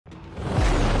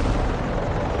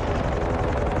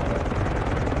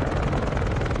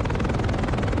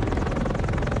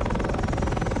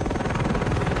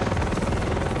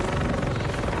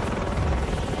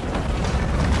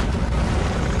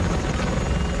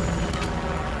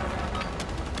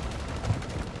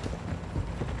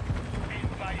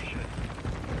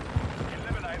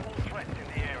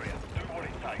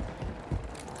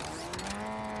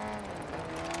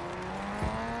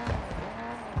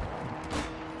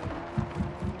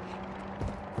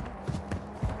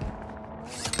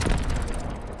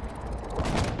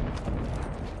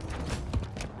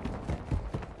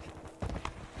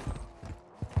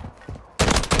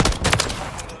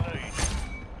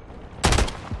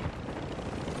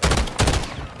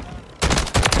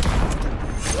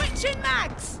Switching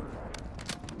mags!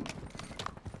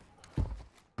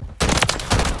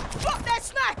 Drop their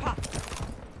sniper!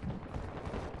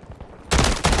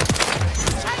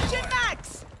 Changing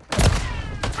mags!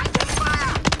 Taking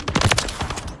fire!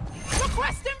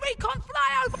 Requesting recon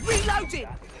flyover! Reloading!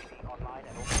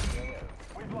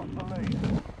 We've lost the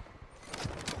lead.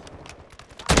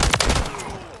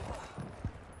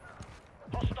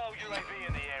 Hostile UAV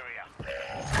in the area.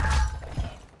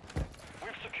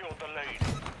 We've secured the lead.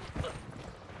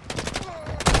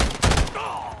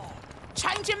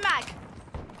 Changing mag!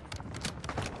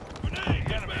 The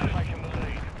enemy is taking the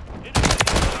lead.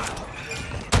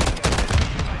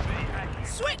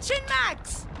 Switching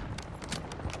mags!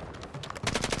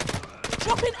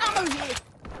 Dropping ammo here!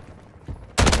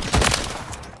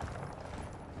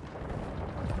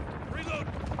 Reload!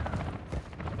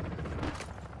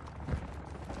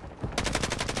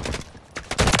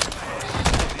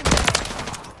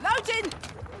 Loading!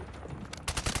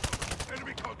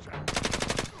 Enemy contact!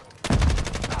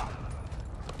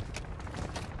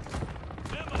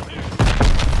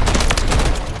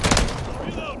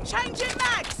 Reload! Changing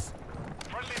mags!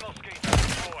 Friendly mosquito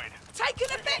destroyed. Taking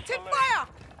effective fire!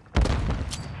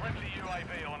 Friendly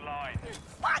UAV online.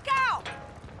 Fuck out!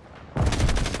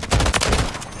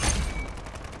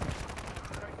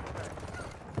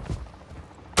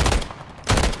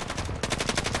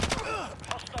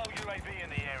 Hostile UAV in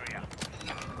the area.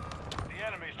 The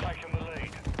enemy's taken the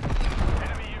lead.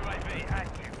 Enemy UAV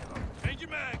active. Change your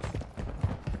mags.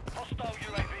 Hostile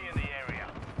UAV in the area.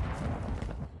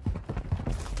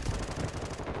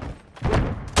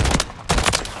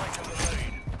 Taken the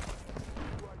lead.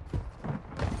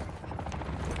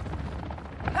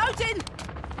 Loading!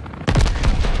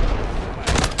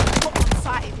 What one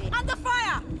side is it? Under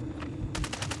fire!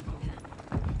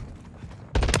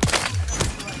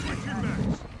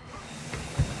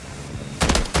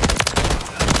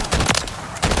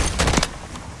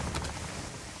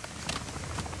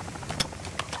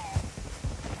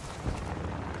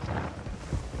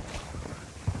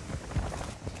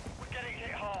 We're getting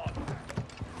hit hard.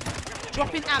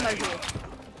 Dropping ammo here.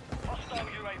 Hostile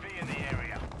UAV in the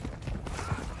area.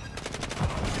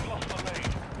 We've lost the lead.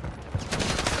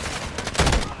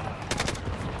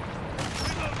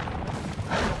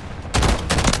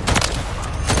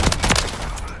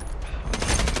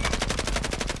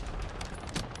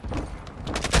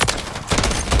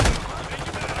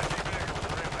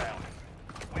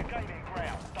 We're gaining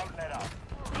ground. Don't let up.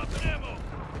 Dropping ammo.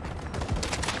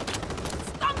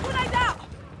 Stun grenade out!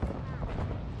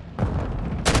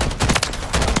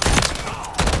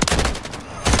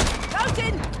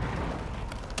 Loading!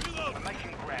 We're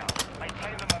making ground.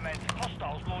 Maintain the momentum.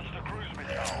 Hostiles launched a cruise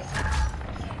missile.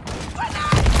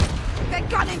 Grenade! They're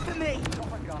gunning for me!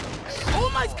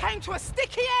 Almost came to a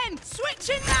sticky end!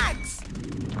 Switching mags!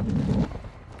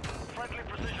 Friendly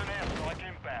precision airstrike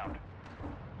inbound.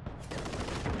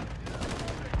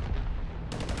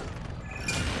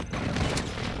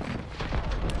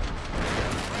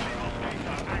 Friendly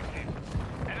mosquito active.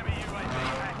 Enemy UAV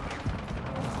active.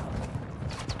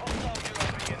 Hostile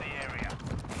UAV in the area.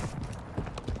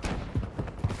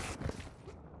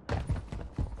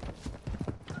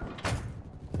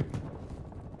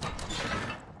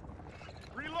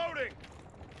 Reloading!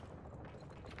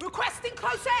 Requesting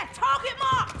close air! Target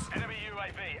marked! Enemy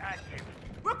UAV active.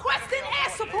 Requesting air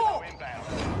support! Inbound.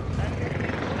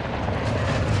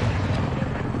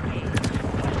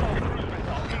 Hostile cruise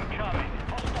missile incoming.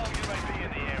 Hostile UAV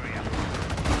in the area.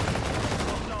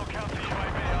 Hostile counter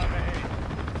UAV overhead.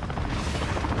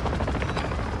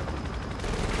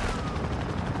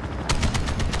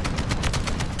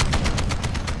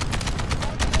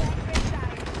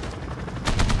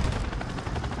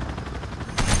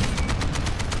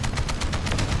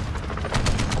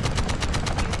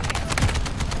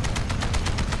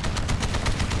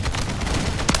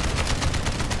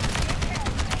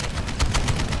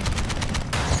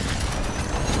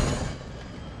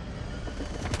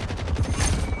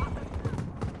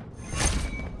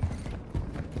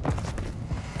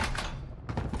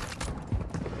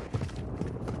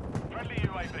 Friendly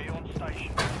UAV on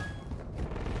station.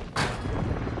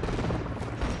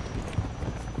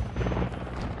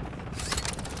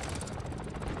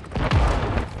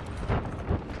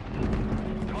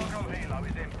 Cargo helo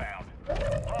is inbound.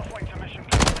 Halfway to mission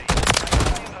complete.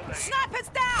 Maintain the lead. Snipers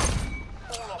down!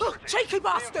 All Oh, operatives. cheeky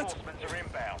bastard! Reinforcements are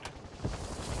inbound.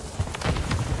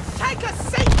 Take a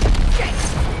seat! Get!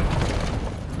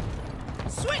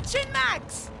 Switching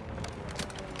mags!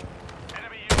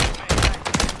 Enemy UAV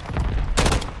active.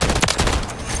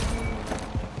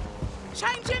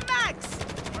 Changing mags!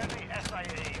 Friendly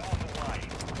SAE on the way.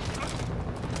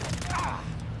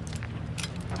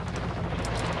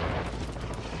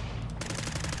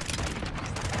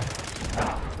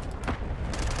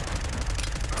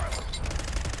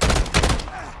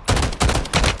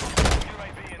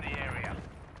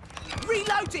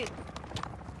 Reloading!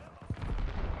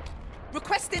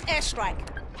 Requesting airstrike.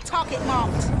 Target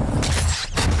marked.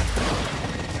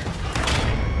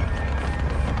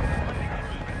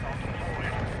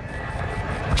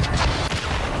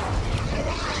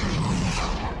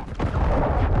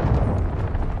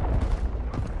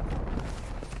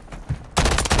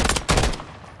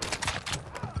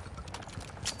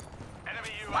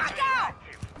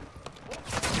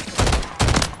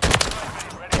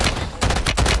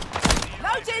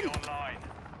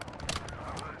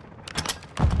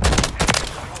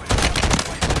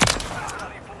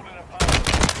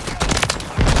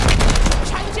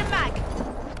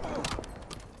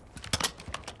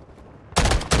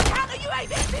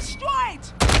 Destroyed!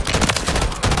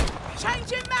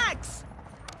 Changing mags!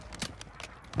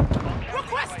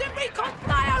 Requesting recon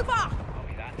flyover!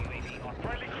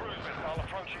 Friendly cruise missile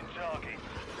approaching target.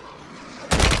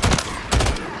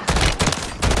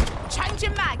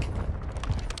 Changing mag!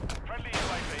 Friendly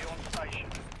UAV on station.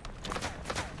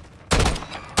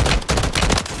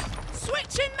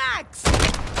 Switching mags!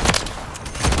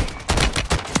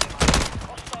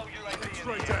 Hostile UAV in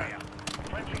the area.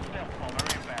 Friendly stealth bomber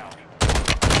inbound.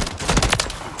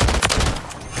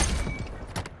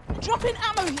 Dropping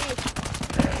ammo here!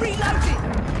 Reloading!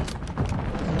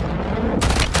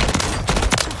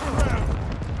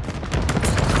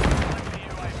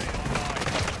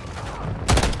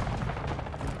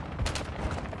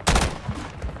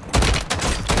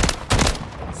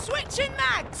 Switching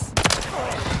mags!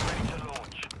 Ready to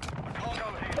launch. A cargo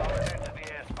helo has entered the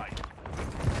airspace.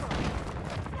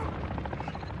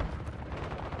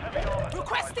 Heavy armor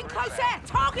Requesting supplies close are air!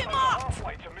 Target inbound. marked!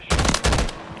 Halfway to mission.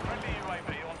 Friendly UAV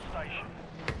on station.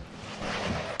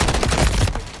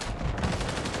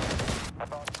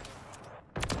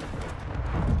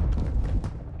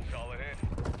 Solid hit.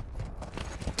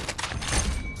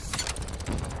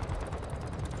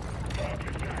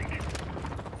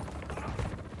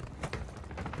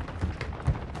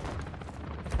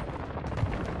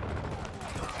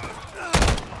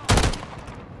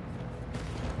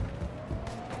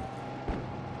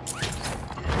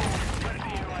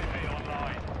 Friendly UAV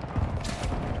online.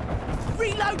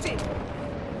 Reloading!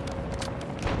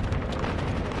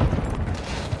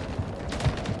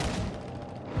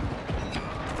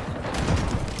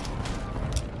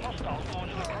 Hostiles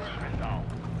launched a cruise missile.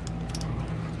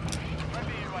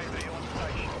 Friendly UAV on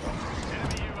station.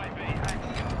 Enemy UAV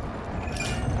active.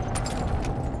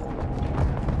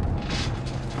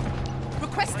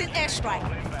 Requesting airstrike.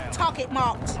 Inbound. Target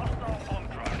marked. Hostile bomber